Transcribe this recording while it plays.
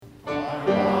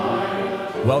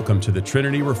Welcome to the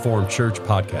Trinity Reformed Church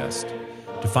podcast.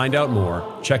 To find out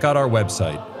more, check out our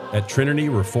website at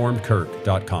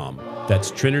trinityreformedkirk.com.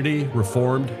 That's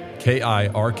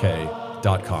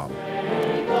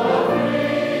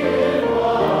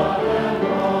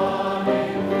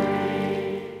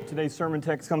trinityreformedkirk.com. Today's sermon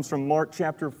text comes from Mark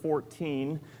chapter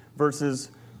 14, verses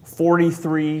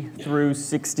 43 through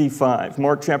 65.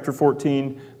 Mark chapter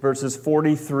 14, verses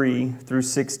 43 through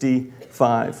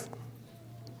 65.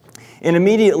 And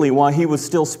immediately while he was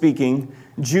still speaking,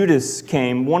 Judas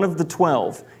came, one of the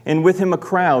 12, and with him a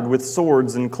crowd with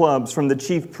swords and clubs from the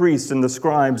chief priests and the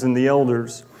scribes and the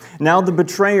elders. Now the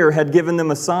betrayer had given them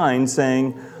a sign,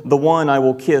 saying, "The one I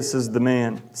will kiss is the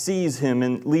man. Seize him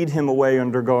and lead him away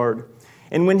under guard."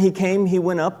 And when he came, he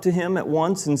went up to him at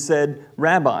once and said,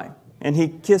 "Rabbi," and he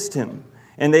kissed him.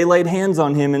 And they laid hands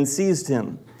on him and seized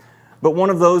him. But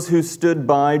one of those who stood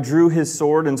by drew his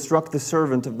sword and struck the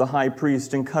servant of the high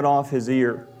priest and cut off his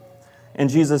ear. And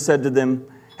Jesus said to them,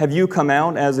 "Have you come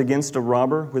out as against a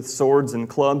robber with swords and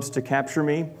clubs to capture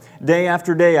me? Day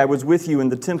after day I was with you in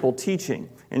the temple teaching,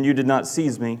 and you did not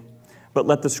seize me. But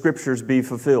let the scriptures be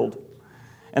fulfilled."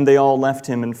 And they all left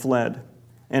him and fled.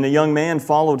 And a young man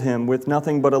followed him with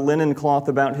nothing but a linen cloth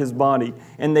about his body.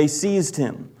 And they seized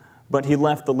him, but he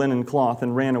left the linen cloth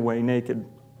and ran away naked.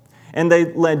 And they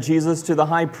led Jesus to the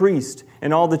high priest,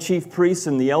 and all the chief priests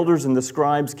and the elders and the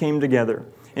scribes came together.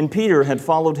 And Peter had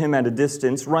followed him at a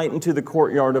distance, right into the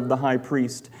courtyard of the high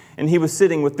priest. And he was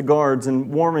sitting with the guards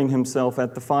and warming himself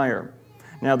at the fire.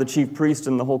 Now the chief priest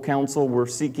and the whole council were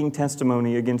seeking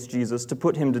testimony against Jesus to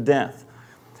put him to death.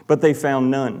 But they found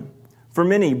none. For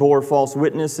many bore false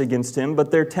witness against him,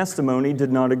 but their testimony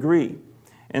did not agree.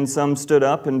 And some stood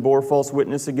up and bore false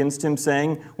witness against him,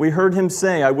 saying, "We heard him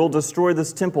say, 'I will destroy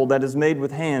this temple that is made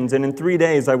with hands, and in 3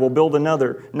 days I will build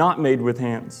another, not made with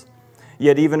hands.'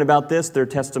 Yet even about this their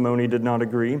testimony did not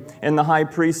agree. And the high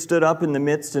priest stood up in the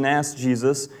midst and asked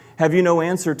Jesus, 'Have you no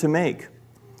answer to make?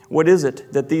 What is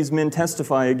it that these men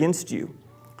testify against you?'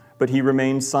 But he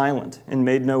remained silent and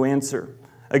made no answer.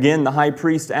 Again the high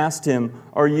priest asked him,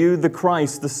 'Are you the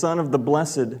Christ, the Son of the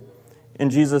Blessed?'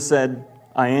 And Jesus said,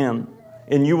 'I am.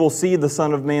 And you will see the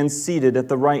Son of Man seated at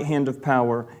the right hand of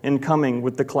power and coming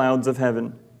with the clouds of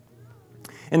heaven.'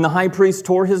 And the high priest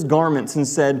tore his garments and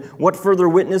said, 'What further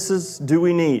witnesses do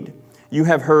we need? You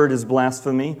have heard his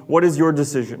blasphemy. What is your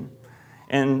decision?'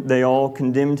 And they all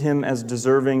condemned him as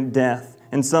deserving death.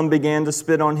 And some began to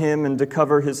spit on him and to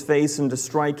cover his face and to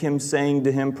strike him, saying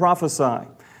to him, 'Prophesy.'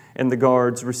 And the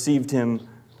guards received him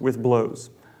with blows."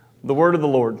 The word of the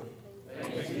Lord.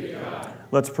 Thanks be to God.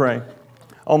 Let's pray.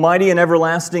 Almighty and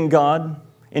everlasting God,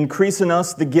 increase in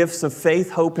us the gifts of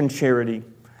faith, hope, and charity,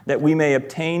 that we may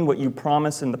obtain what you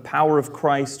promise in the power of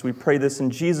Christ. We pray this in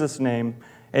Jesus' name.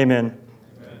 Amen.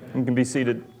 You can be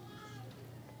seated.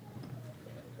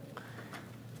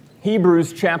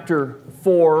 Hebrews chapter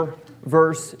 4,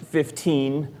 verse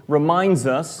 15 reminds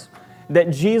us that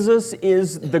Jesus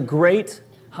is the great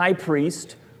high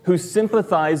priest who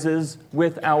sympathizes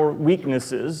with our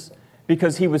weaknesses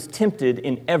because he was tempted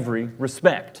in every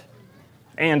respect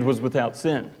and was without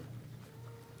sin.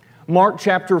 Mark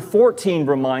chapter 14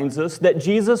 reminds us that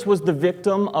Jesus was the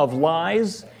victim of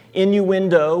lies,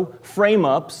 innuendo,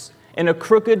 frame-ups, and a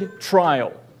crooked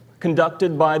trial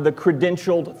conducted by the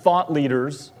credentialed thought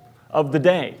leaders of the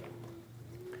day.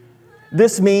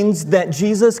 This means that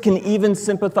Jesus can even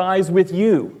sympathize with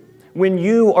you when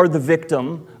you are the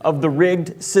victim of the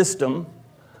rigged system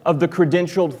of the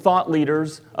credentialed thought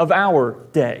leaders of our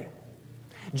day.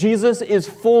 Jesus is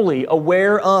fully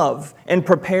aware of and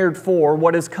prepared for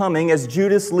what is coming as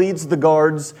Judas leads the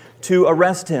guards to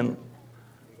arrest him.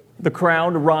 The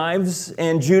crowd arrives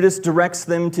and Judas directs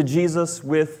them to Jesus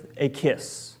with a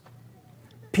kiss.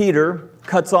 Peter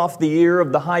cuts off the ear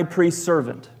of the high priest's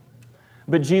servant,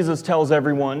 but Jesus tells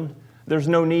everyone there's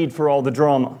no need for all the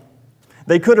drama.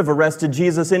 They could have arrested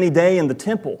Jesus any day in the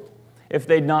temple if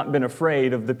they'd not been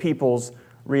afraid of the people's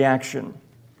reaction.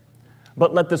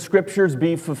 But let the scriptures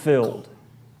be fulfilled,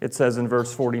 it says in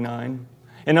verse 49.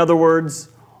 In other words,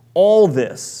 all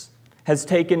this has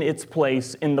taken its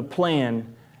place in the plan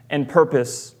and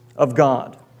purpose of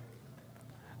God.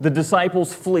 The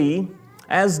disciples flee,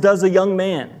 as does a young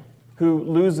man who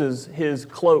loses his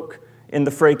cloak in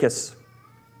the fracas.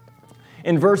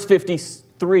 In verse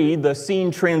 53, the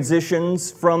scene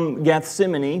transitions from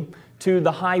Gethsemane to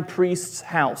the high priest's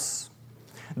house.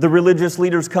 The religious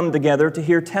leaders come together to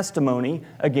hear testimony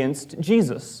against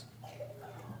Jesus.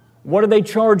 What do they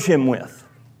charge him with?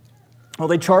 Well,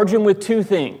 they charge him with two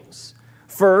things.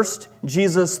 First,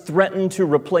 Jesus threatened to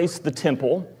replace the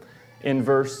temple in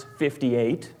verse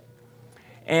 58.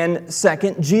 And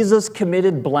second, Jesus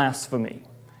committed blasphemy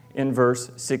in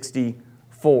verse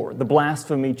 64. The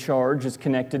blasphemy charge is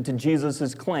connected to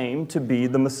Jesus' claim to be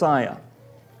the Messiah.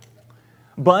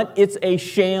 But it's a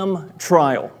sham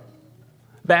trial.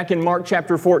 Back in Mark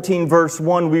chapter 14, verse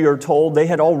 1, we are told they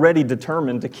had already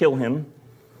determined to kill him.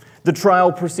 The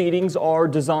trial proceedings are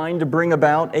designed to bring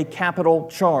about a capital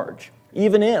charge,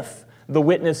 even if the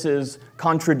witnesses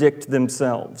contradict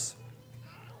themselves.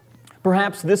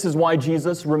 Perhaps this is why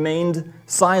Jesus remained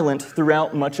silent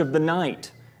throughout much of the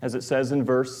night, as it says in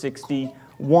verse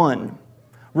 61,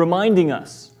 reminding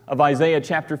us of Isaiah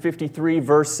chapter 53,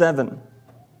 verse 7.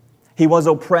 He was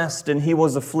oppressed and he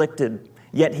was afflicted,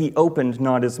 yet he opened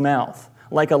not his mouth.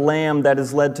 Like a lamb that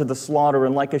is led to the slaughter,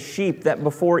 and like a sheep that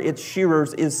before its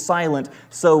shearers is silent,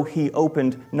 so he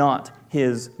opened not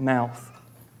his mouth.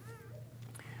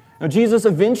 Now, Jesus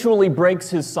eventually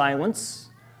breaks his silence,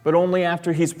 but only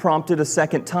after he's prompted a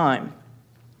second time.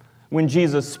 When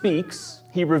Jesus speaks,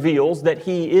 he reveals that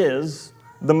he is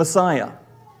the Messiah.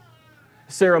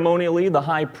 Ceremonially, the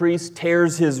high priest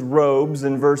tears his robes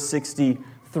in verse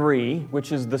 63,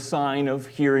 which is the sign of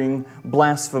hearing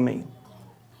blasphemy.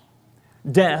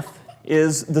 Death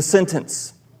is the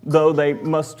sentence, though they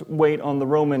must wait on the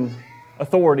Roman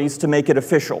authorities to make it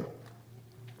official.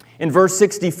 In verse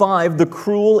 65, the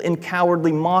cruel and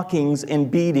cowardly mockings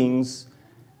and beatings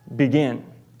begin.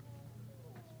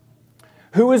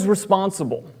 Who is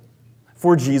responsible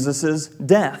for Jesus'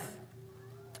 death?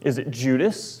 Is it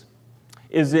Judas?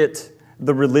 Is it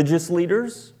the religious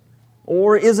leaders?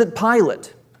 Or is it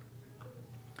Pilate?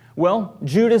 Well,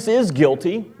 Judas is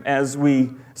guilty, as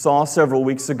we saw several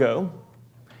weeks ago,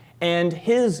 and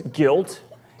his guilt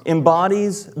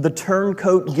embodies the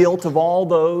turncoat guilt of all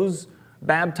those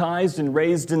baptized and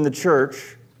raised in the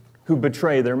church who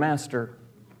betray their master.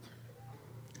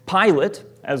 Pilate,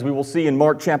 as we will see in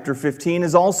Mark chapter 15,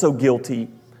 is also guilty,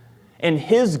 and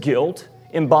his guilt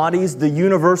embodies the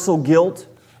universal guilt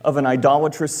of an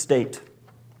idolatrous state.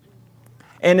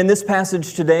 And in this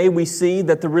passage today, we see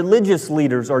that the religious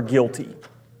leaders are guilty,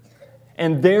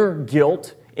 and their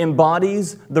guilt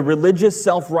embodies the religious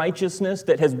self-righteousness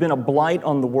that has been a blight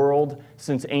on the world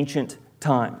since ancient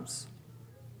times.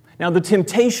 Now, the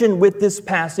temptation with this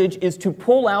passage is to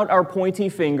pull out our pointy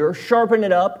finger, sharpen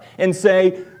it up, and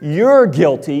say, you're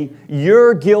guilty,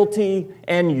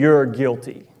 and you're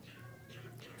guilty.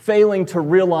 Failing to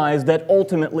realize that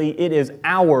ultimately it is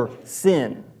our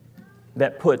sin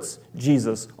that puts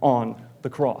Jesus on the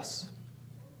cross.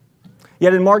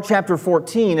 Yet in Mark chapter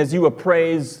 14, as you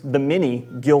appraise the many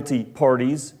guilty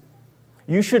parties,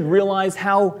 you should realize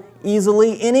how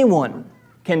easily anyone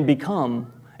can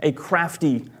become a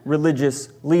crafty religious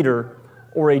leader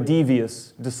or a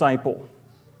devious disciple,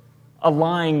 a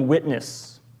lying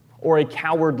witness or a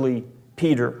cowardly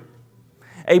Peter,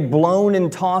 a blown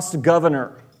and tossed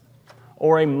governor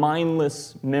or a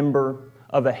mindless member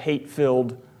of a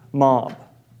hate-filled mob,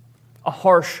 a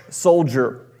harsh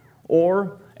soldier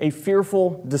or a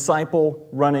fearful disciple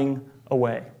running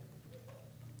away.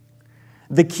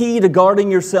 The key to guarding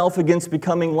yourself against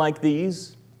becoming like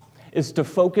these is to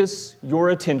focus your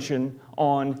attention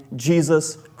on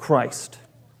Jesus Christ.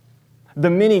 The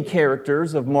many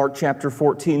characters of Mark chapter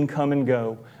 14 come and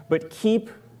go, but keep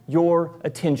your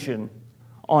attention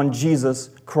on Jesus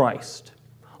Christ,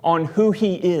 on who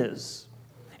He is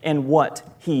and what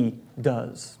He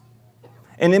does.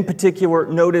 And in particular,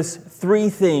 notice three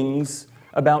things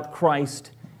about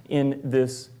Christ in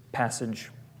this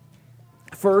passage.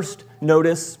 First,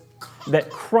 notice that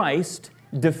Christ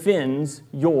defends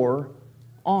your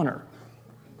honor.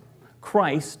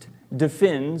 Christ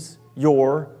defends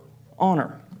your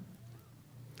honor.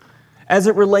 As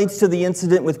it relates to the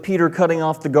incident with Peter cutting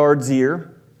off the guard's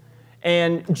ear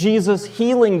and Jesus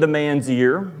healing the man's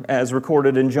ear, as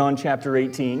recorded in John chapter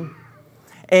 18,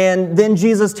 and then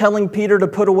Jesus telling Peter to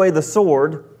put away the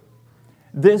sword,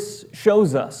 this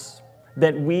shows us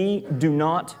that we do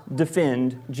not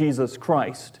defend Jesus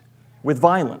Christ with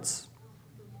violence.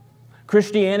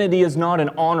 Christianity is not an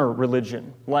honor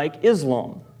religion like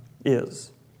Islam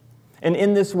is. And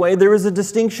in this way, there is a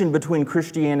distinction between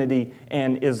Christianity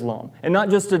and Islam. And not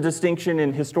just a distinction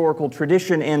in historical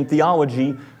tradition and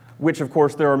theology, which of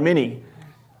course there are many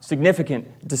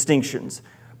significant distinctions.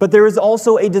 But there is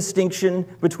also a distinction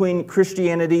between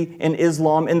Christianity and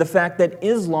Islam in the fact that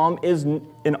Islam is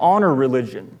an honor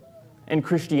religion and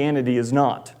Christianity is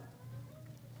not.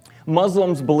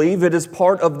 Muslims believe it is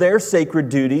part of their sacred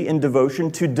duty and devotion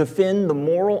to defend the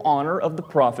moral honor of the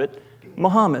Prophet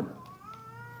Muhammad.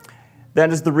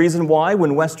 That is the reason why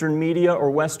when Western media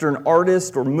or Western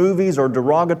artists or movies are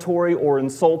derogatory or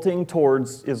insulting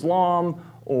towards Islam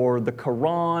or the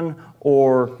Quran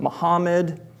or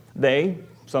Muhammad, they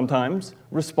sometimes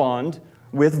respond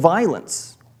with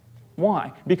violence.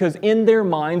 Why? Because in their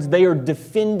minds, they are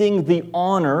defending the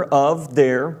honor of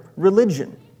their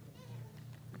religion.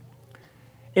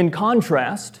 In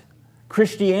contrast,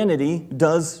 Christianity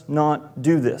does not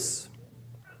do this.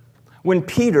 When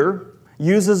Peter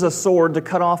uses a sword to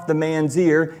cut off the man's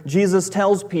ear, Jesus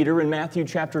tells Peter in Matthew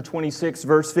chapter 26,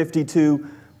 verse 52,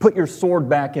 "Put your sword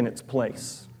back in its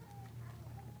place."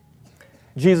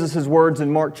 Jesus' words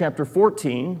in Mark chapter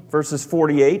 14, verses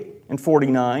 48 and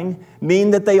 49,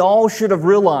 mean that they all should have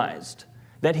realized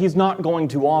that he's not going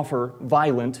to offer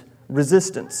violent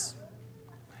resistance.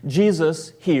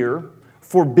 Jesus here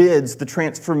forbids the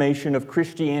transformation of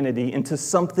Christianity into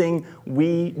something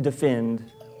we defend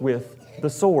with the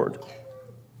sword.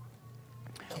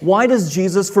 Why does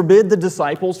Jesus forbid the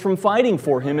disciples from fighting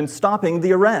for him and stopping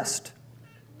the arrest?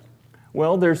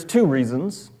 Well, there's two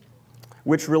reasons,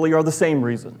 which really are the same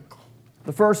reason.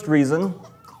 The first reason,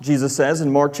 Jesus says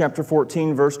in Mark chapter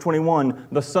 14, verse 21,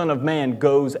 "The Son of Man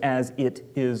goes as it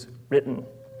is written."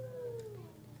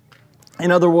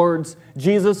 In other words,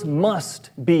 Jesus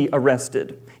must be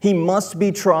arrested. He must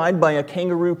be tried by a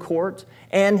kangaroo court,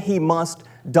 and he must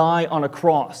die on a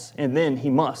cross, and then he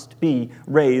must be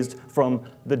raised from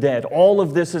the dead. All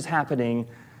of this is happening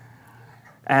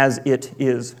as it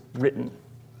is written.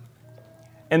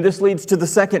 And this leads to the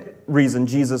second reason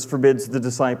Jesus forbids the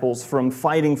disciples from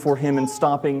fighting for him and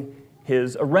stopping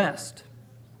his arrest.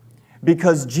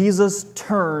 Because Jesus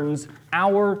turns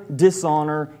our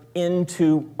dishonor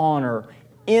into honor.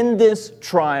 In this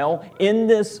trial, in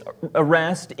this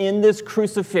arrest, in this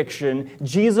crucifixion,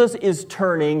 Jesus is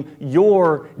turning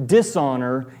your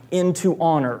dishonor into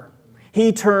honor.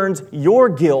 He turns your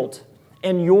guilt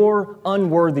and your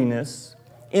unworthiness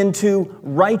into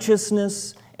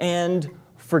righteousness and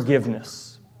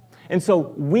forgiveness. And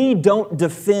so we don't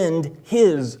defend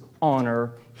his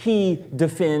honor, he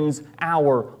defends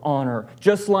our honor.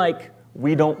 Just like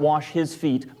we don't wash his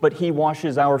feet, but he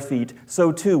washes our feet,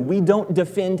 so too, we don't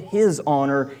defend his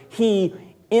honor. He,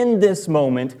 in this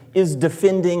moment, is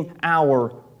defending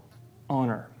our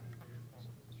honor.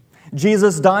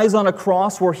 Jesus dies on a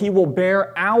cross where he will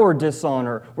bear our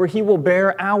dishonor, where he will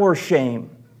bear our shame.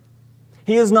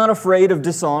 He is not afraid of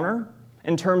dishonor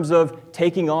in terms of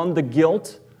taking on the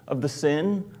guilt of the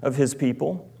sin of his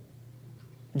people.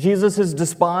 Jesus is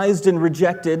despised and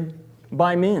rejected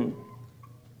by men.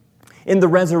 In the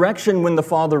resurrection, when the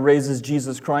Father raises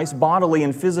Jesus Christ bodily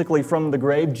and physically from the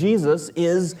grave, Jesus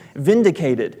is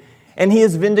vindicated. And he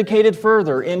is vindicated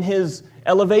further in his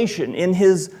elevation, in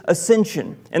his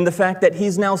ascension, and the fact that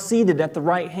he's now seated at the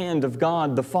right hand of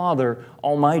God the Father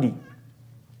Almighty.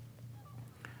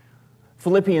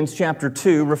 Philippians chapter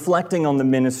 2, reflecting on the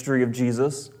ministry of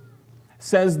Jesus,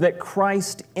 says that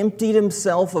Christ emptied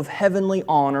himself of heavenly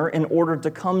honor in order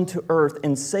to come to earth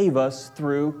and save us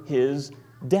through his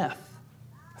death,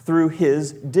 through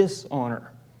his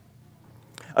dishonor.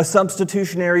 A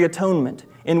substitutionary atonement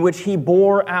in which he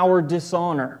bore our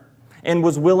dishonor and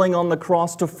was willing on the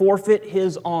cross to forfeit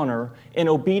his honor in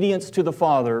obedience to the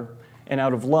Father and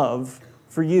out of love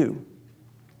for you.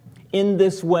 In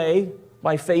this way,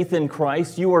 by faith in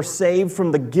Christ, you are saved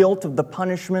from the guilt of the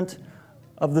punishment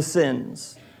of the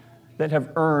sins that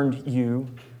have earned you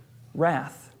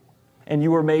wrath. And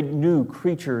you are made new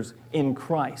creatures in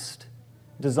Christ,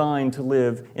 designed to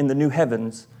live in the new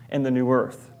heavens and the new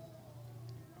earth.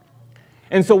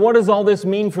 And so what does all this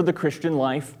mean for the Christian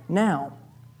life now?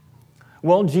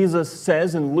 Well, Jesus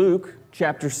says in Luke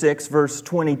chapter 6, verse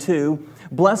 22,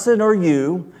 "Blessed are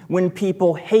you when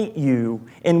people hate you,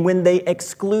 and when they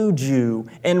exclude you,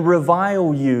 and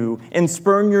revile you, and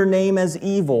spurn your name as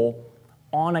evil,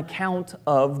 on account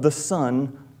of the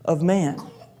Son of Man."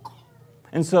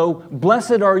 And so,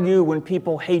 blessed are you when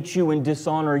people hate you and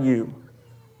dishonor you.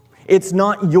 It's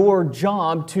not your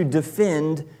job to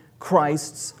defend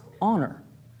Christ's honor.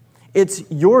 It's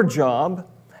your job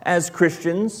as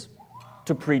Christians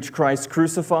to preach Christ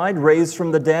crucified, raised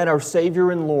from the dead, our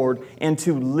Savior and Lord, and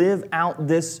to live out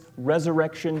this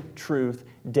resurrection truth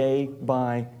day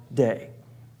by day.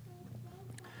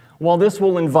 While this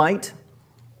will invite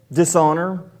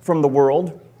dishonor from the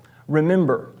world,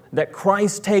 remember that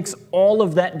Christ takes all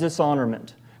of that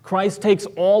dishonorment, Christ takes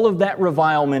all of that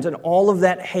revilement and all of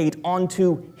that hate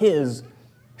onto his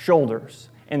shoulders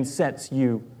and sets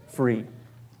you free.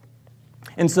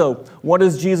 And so, what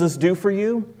does Jesus do for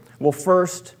you? Well,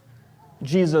 first,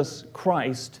 Jesus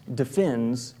Christ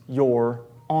defends your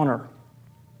honor.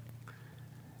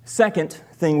 Second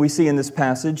thing we see in this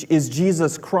passage is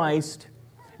Jesus Christ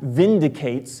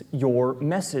vindicates your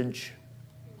message.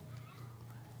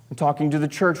 I'm talking to the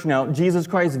church now. Jesus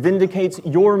Christ vindicates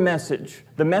your message,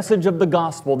 the message of the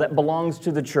gospel that belongs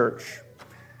to the church.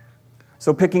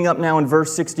 So picking up now in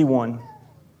verse 61.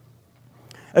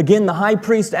 Again, the high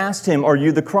priest asked him, "Are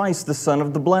you the Christ, the Son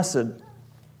of the Blessed?"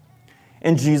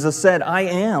 And Jesus said, "I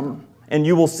am, and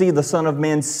you will see the Son of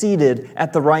Man seated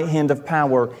at the right hand of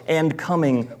power and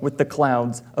coming with the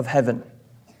clouds of heaven."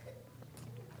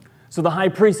 So the high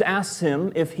priest asks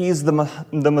him if he's the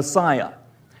Messiah.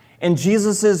 And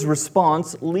Jesus'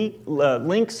 response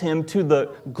links him to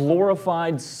the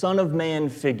glorified Son of Man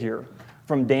figure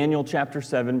from Daniel chapter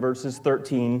 7, verses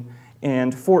 13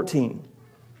 and 14.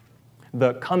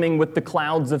 The coming with the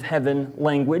clouds of heaven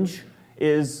language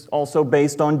is also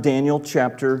based on Daniel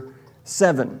chapter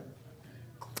 7.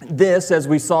 This, as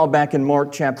we saw back in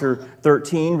Mark chapter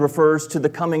 13, refers to the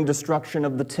coming destruction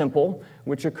of the temple,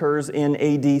 which occurs in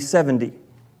AD 70.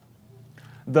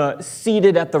 The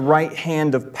seated at the right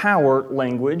hand of power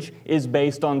language is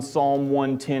based on Psalm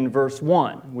 110, verse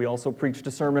 1. We also preached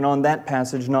a sermon on that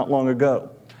passage not long ago.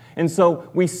 And so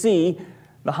we see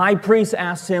the high priest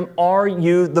asks him, "Are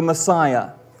you the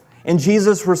Messiah?" And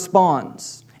Jesus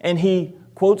responds, and he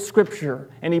quotes Scripture,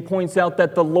 and he points out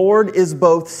that the Lord is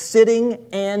both sitting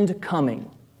and coming.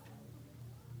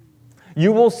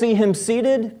 You will see him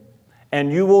seated,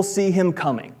 and you will see him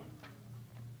coming.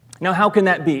 Now, how can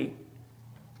that be?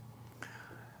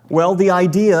 Well, the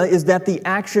idea is that the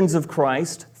actions of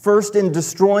Christ, first in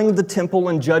destroying the temple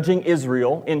and judging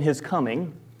Israel in his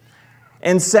coming,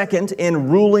 and second in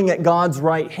ruling at God's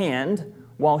right hand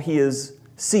while he is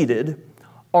seated,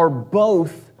 are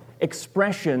both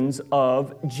expressions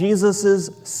of Jesus'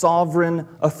 sovereign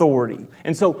authority.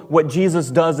 And so what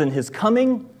Jesus does in his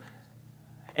coming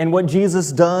and what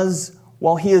Jesus does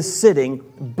while he is sitting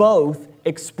both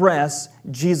express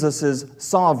Jesus'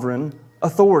 sovereign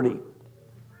authority.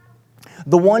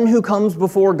 The one who comes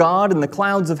before God in the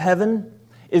clouds of heaven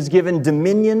is given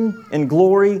dominion and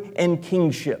glory and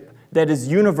kingship that is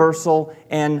universal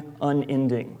and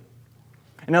unending.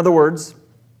 In other words,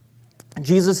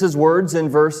 Jesus' words in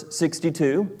verse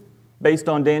 62, based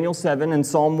on Daniel 7 and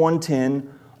Psalm 110,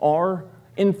 are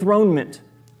enthronement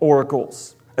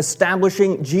oracles,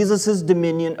 establishing Jesus'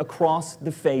 dominion across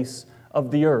the face of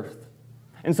the earth.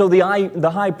 And so the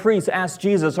high priest asks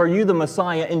Jesus, "Are you the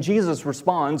Messiah?" And Jesus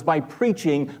responds by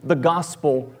preaching the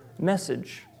gospel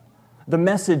message, the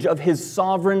message of his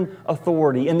sovereign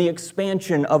authority and the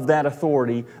expansion of that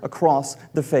authority across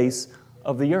the face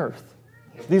of the earth.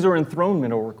 These are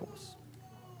enthronement oracles.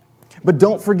 But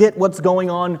don't forget what's going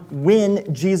on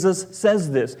when Jesus says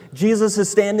this. Jesus is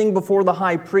standing before the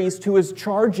high priest who is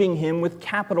charging him with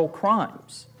capital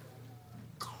crimes.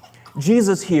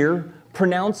 Jesus here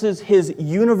pronounces his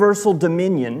universal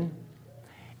dominion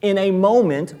in a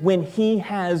moment when he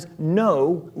has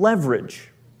no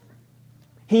leverage.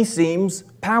 He seems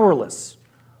powerless,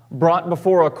 brought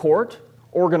before a court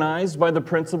organized by the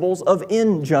principles of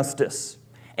injustice.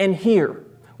 And here,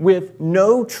 with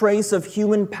no trace of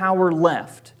human power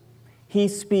left, he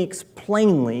speaks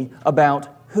plainly about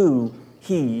who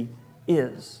he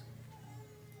is.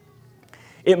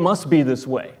 It must be this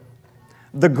way.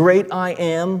 The great I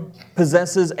Am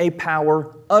possesses a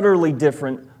power utterly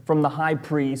different from the high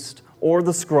priest or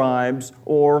the scribes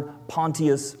or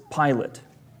Pontius Pilate.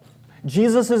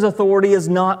 Jesus' authority is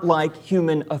not like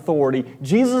human authority.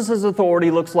 Jesus'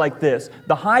 authority looks like this.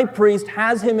 The high priest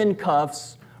has him in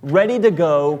cuffs, ready to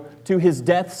go to his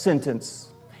death sentence.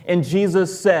 And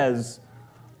Jesus says,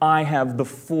 "I have the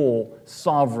full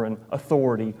sovereign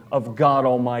authority of God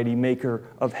Almighty, maker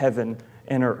of heaven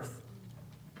and earth."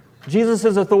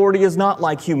 Jesus' authority is not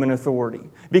like human authority,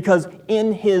 because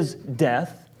in his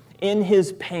death, in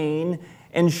his pain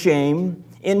and shame,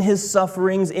 in his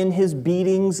sufferings, in his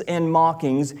beatings and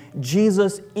mockings,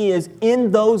 Jesus is, in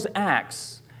those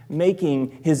acts,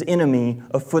 making his enemy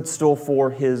a footstool for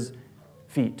his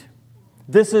feet.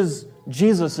 This is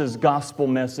Jesus' gospel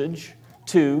message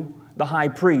to the high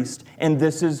priest, and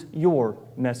this is your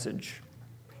message.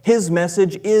 His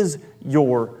message is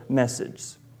your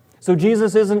message. So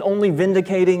Jesus isn't only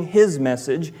vindicating his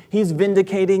message, he's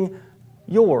vindicating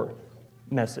your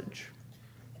message.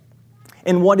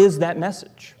 And what is that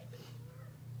message?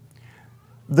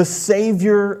 The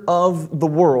Savior of the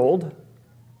world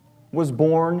was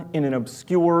born in an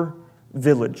obscure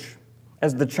village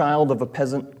as the child of a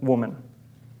peasant woman.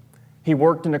 He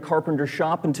worked in a carpenter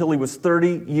shop until he was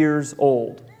 30 years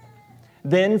old.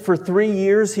 Then, for 3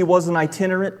 years, he was an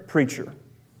itinerant preacher.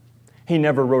 He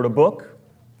never wrote a book.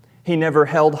 He never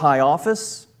held high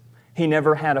office. He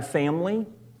never had a family.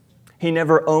 He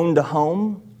never owned a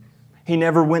home. He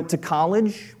never went to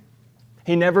college.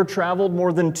 He never traveled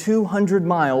more than 200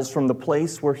 miles from the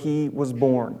place where he was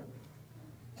born.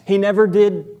 He never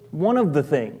did one of the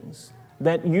things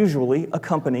that usually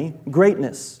accompany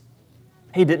greatness.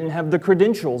 He didn't have the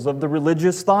credentials of the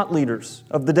religious thought leaders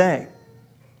of the day.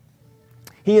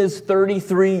 He is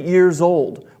 33 years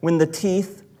old when the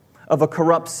teeth of a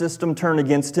corrupt system turn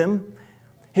against him.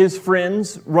 His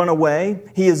friends run away.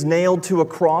 He is nailed to a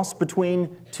cross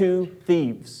between two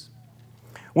thieves.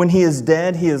 When he is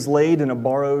dead, he is laid in a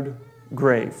borrowed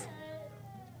grave.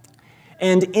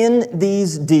 And in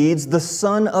these deeds, the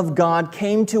Son of God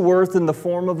came to earth in the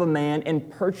form of a man and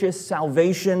purchased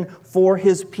salvation for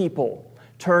his people,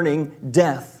 turning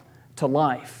death to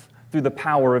life through the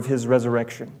power of his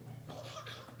resurrection.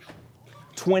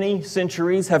 20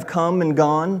 centuries have come and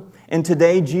gone, and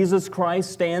today Jesus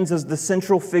Christ stands as the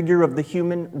central figure of the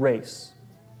human race.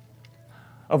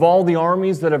 Of all the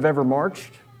armies that have ever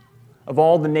marched, of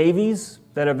all the navies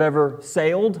that have ever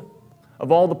sailed,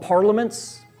 of all the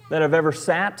parliaments that have ever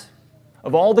sat,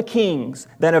 of all the kings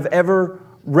that have ever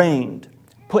reigned,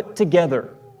 put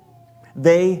together,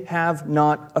 they have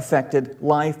not affected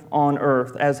life on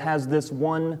earth as has this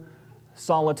one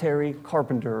solitary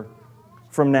carpenter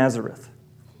from Nazareth.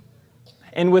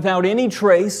 And without any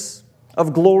trace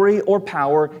of glory or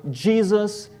power,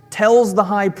 Jesus tells the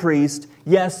high priest,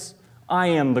 "Yes, I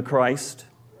am the Christ.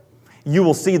 You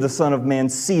will see the Son of Man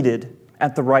seated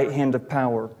at the right hand of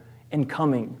power and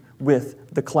coming with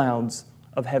the clouds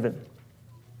of heaven."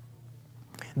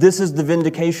 This is the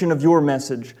vindication of your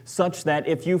message, such that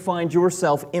if you find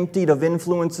yourself emptied of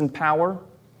influence and power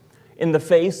in the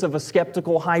face of a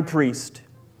skeptical high priest,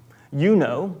 you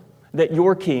know that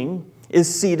your king is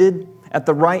seated at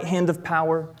the right hand of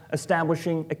power,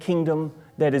 establishing a kingdom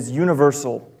that is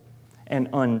universal and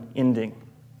unending.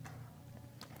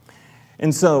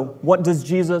 And so, what does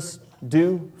Jesus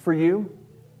do for you?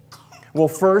 Well,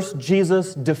 first,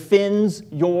 Jesus defends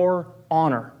your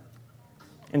honor.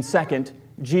 And second,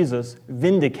 Jesus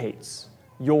vindicates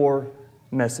your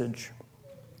message.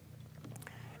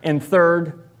 And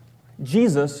third,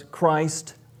 Jesus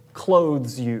Christ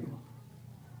clothes you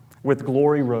with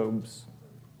glory robes.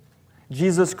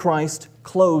 Jesus Christ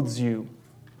clothes you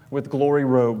with glory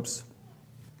robes.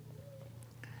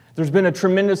 There's been a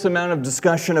tremendous amount of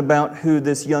discussion about who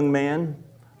this young man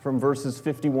from verses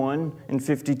 51 and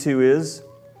 52 is.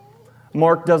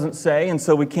 Mark doesn't say, and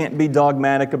so we can't be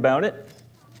dogmatic about it.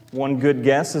 One good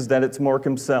guess is that it's Mark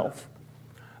himself.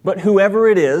 But whoever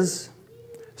it is,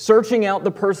 searching out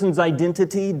the person's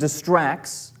identity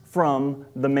distracts from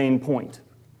the main point.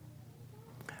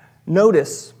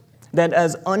 Notice that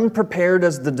as unprepared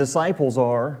as the disciples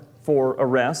are for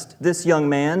arrest, this young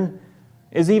man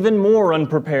is even more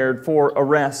unprepared for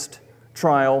arrest,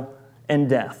 trial, and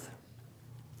death.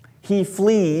 He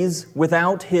flees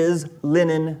without his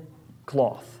linen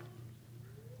cloth.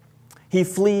 He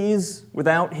flees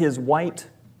without his white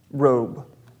robe.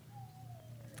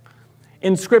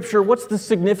 In Scripture, what's the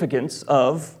significance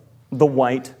of the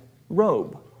white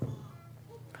robe?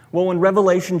 Well, in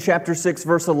Revelation chapter 6,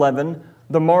 verse 11,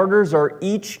 the martyrs are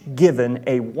each given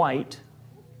a white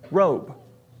robe.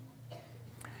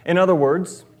 In other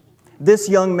words, this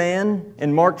young man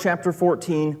in Mark chapter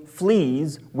 14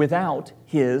 flees without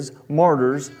his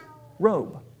martyr's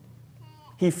robe.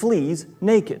 He flees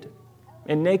naked,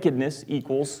 and nakedness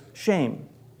equals shame.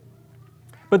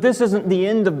 But this isn't the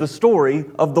end of the story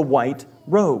of the white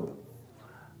robe.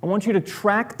 I want you to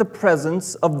track the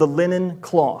presence of the linen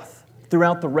cloth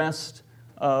throughout the rest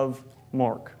of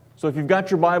Mark. So if you've got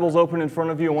your Bibles open in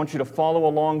front of you, I want you to follow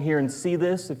along here and see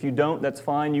this. If you don't, that's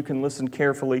fine. You can listen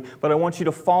carefully. But I want you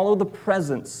to follow the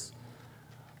presence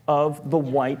of the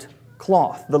white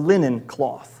cloth, the linen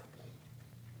cloth.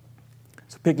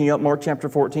 So picking up Mark chapter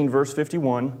 14, verse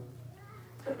 51.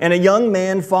 And a young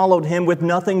man followed him with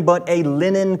nothing but a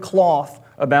linen cloth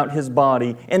about his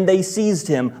body. And they seized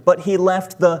him, but he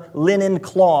left the linen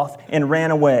cloth and ran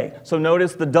away. So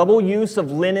notice the double use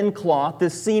of linen cloth,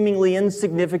 this seemingly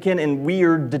insignificant and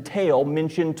weird detail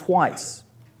mentioned twice.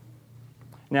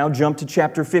 Now jump to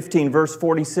chapter 15, verse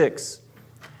 46.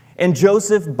 And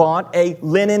Joseph bought a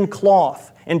linen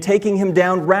cloth, and taking him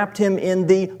down, wrapped him in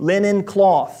the linen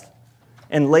cloth,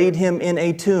 and laid him in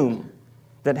a tomb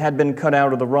that had been cut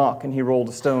out of the rock, and he rolled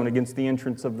a stone against the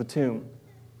entrance of the tomb.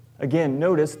 Again,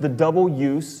 notice the double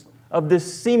use of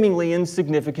this seemingly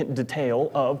insignificant detail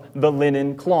of the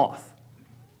linen cloth.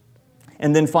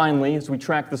 And then finally, as we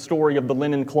track the story of the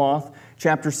linen cloth,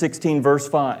 chapter 16, verse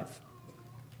 5.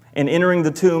 And entering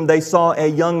the tomb, they saw a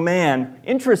young man.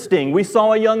 Interesting, we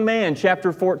saw a young man,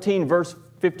 chapter 14, verse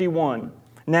 51.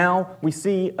 Now we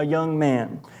see a young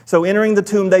man. So entering the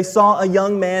tomb, they saw a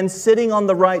young man sitting on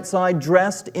the right side,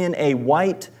 dressed in a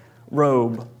white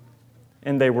robe,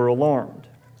 and they were alarmed.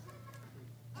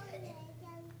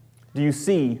 Do you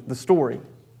see the story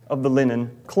of the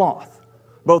linen cloth?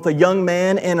 Both a young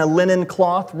man and a linen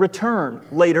cloth return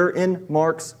later in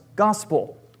Mark's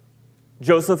gospel.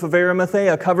 Joseph of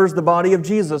Arimathea covers the body of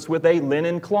Jesus with a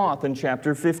linen cloth in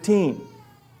chapter 15.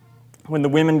 When the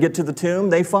women get to the tomb,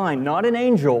 they find not an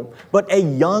angel, but a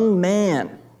young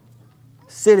man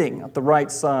sitting at the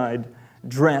right side,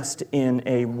 dressed in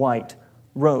a white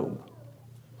robe.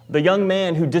 The young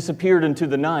man who disappeared into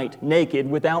the night, naked,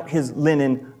 without his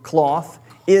linen cloth,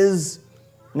 is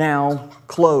now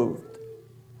clothed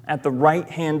at the right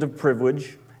hand of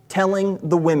privilege, telling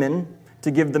the women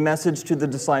to give the message to the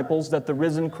disciples that the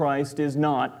risen Christ is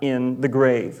not in the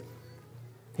grave.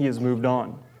 He has moved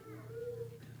on.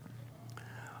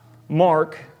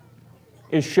 Mark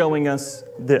is showing us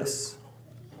this.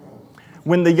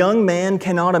 When the young man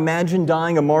cannot imagine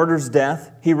dying a martyr's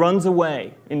death, he runs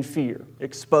away in fear,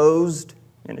 exposed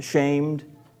and ashamed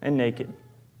and naked.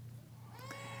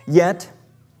 Yet,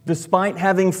 despite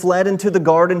having fled into the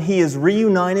garden, he is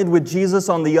reunited with Jesus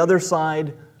on the other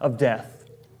side of death.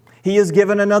 He is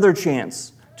given another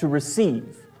chance to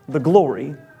receive the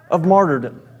glory of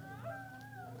martyrdom.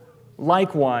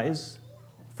 Likewise,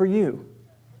 for you.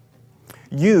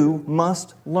 You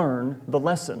must learn the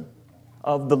lesson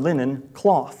of the linen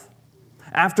cloth.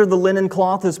 After the linen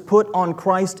cloth is put on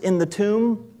Christ in the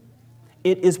tomb,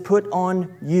 it is put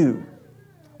on you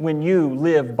when you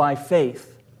live by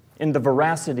faith in the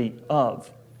veracity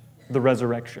of the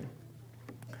resurrection.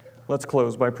 Let's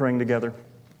close by praying together.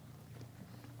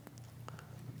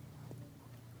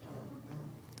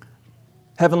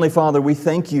 Heavenly Father, we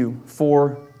thank you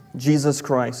for Jesus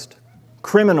Christ,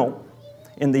 criminal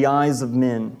in the eyes of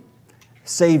men,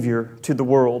 Savior to the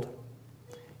world.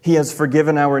 He has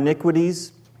forgiven our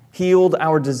iniquities, healed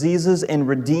our diseases, and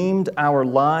redeemed our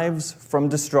lives from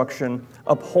destruction.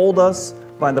 Uphold us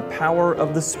by the power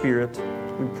of the Spirit.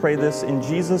 We pray this in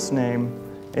Jesus' name.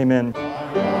 Amen.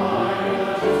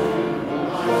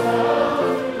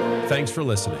 Thanks for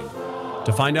listening.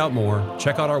 To find out more,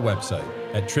 check out our website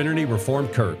at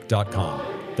trinityreformedkirk.com.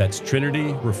 That's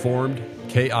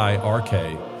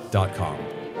trinityreformedkirk.com.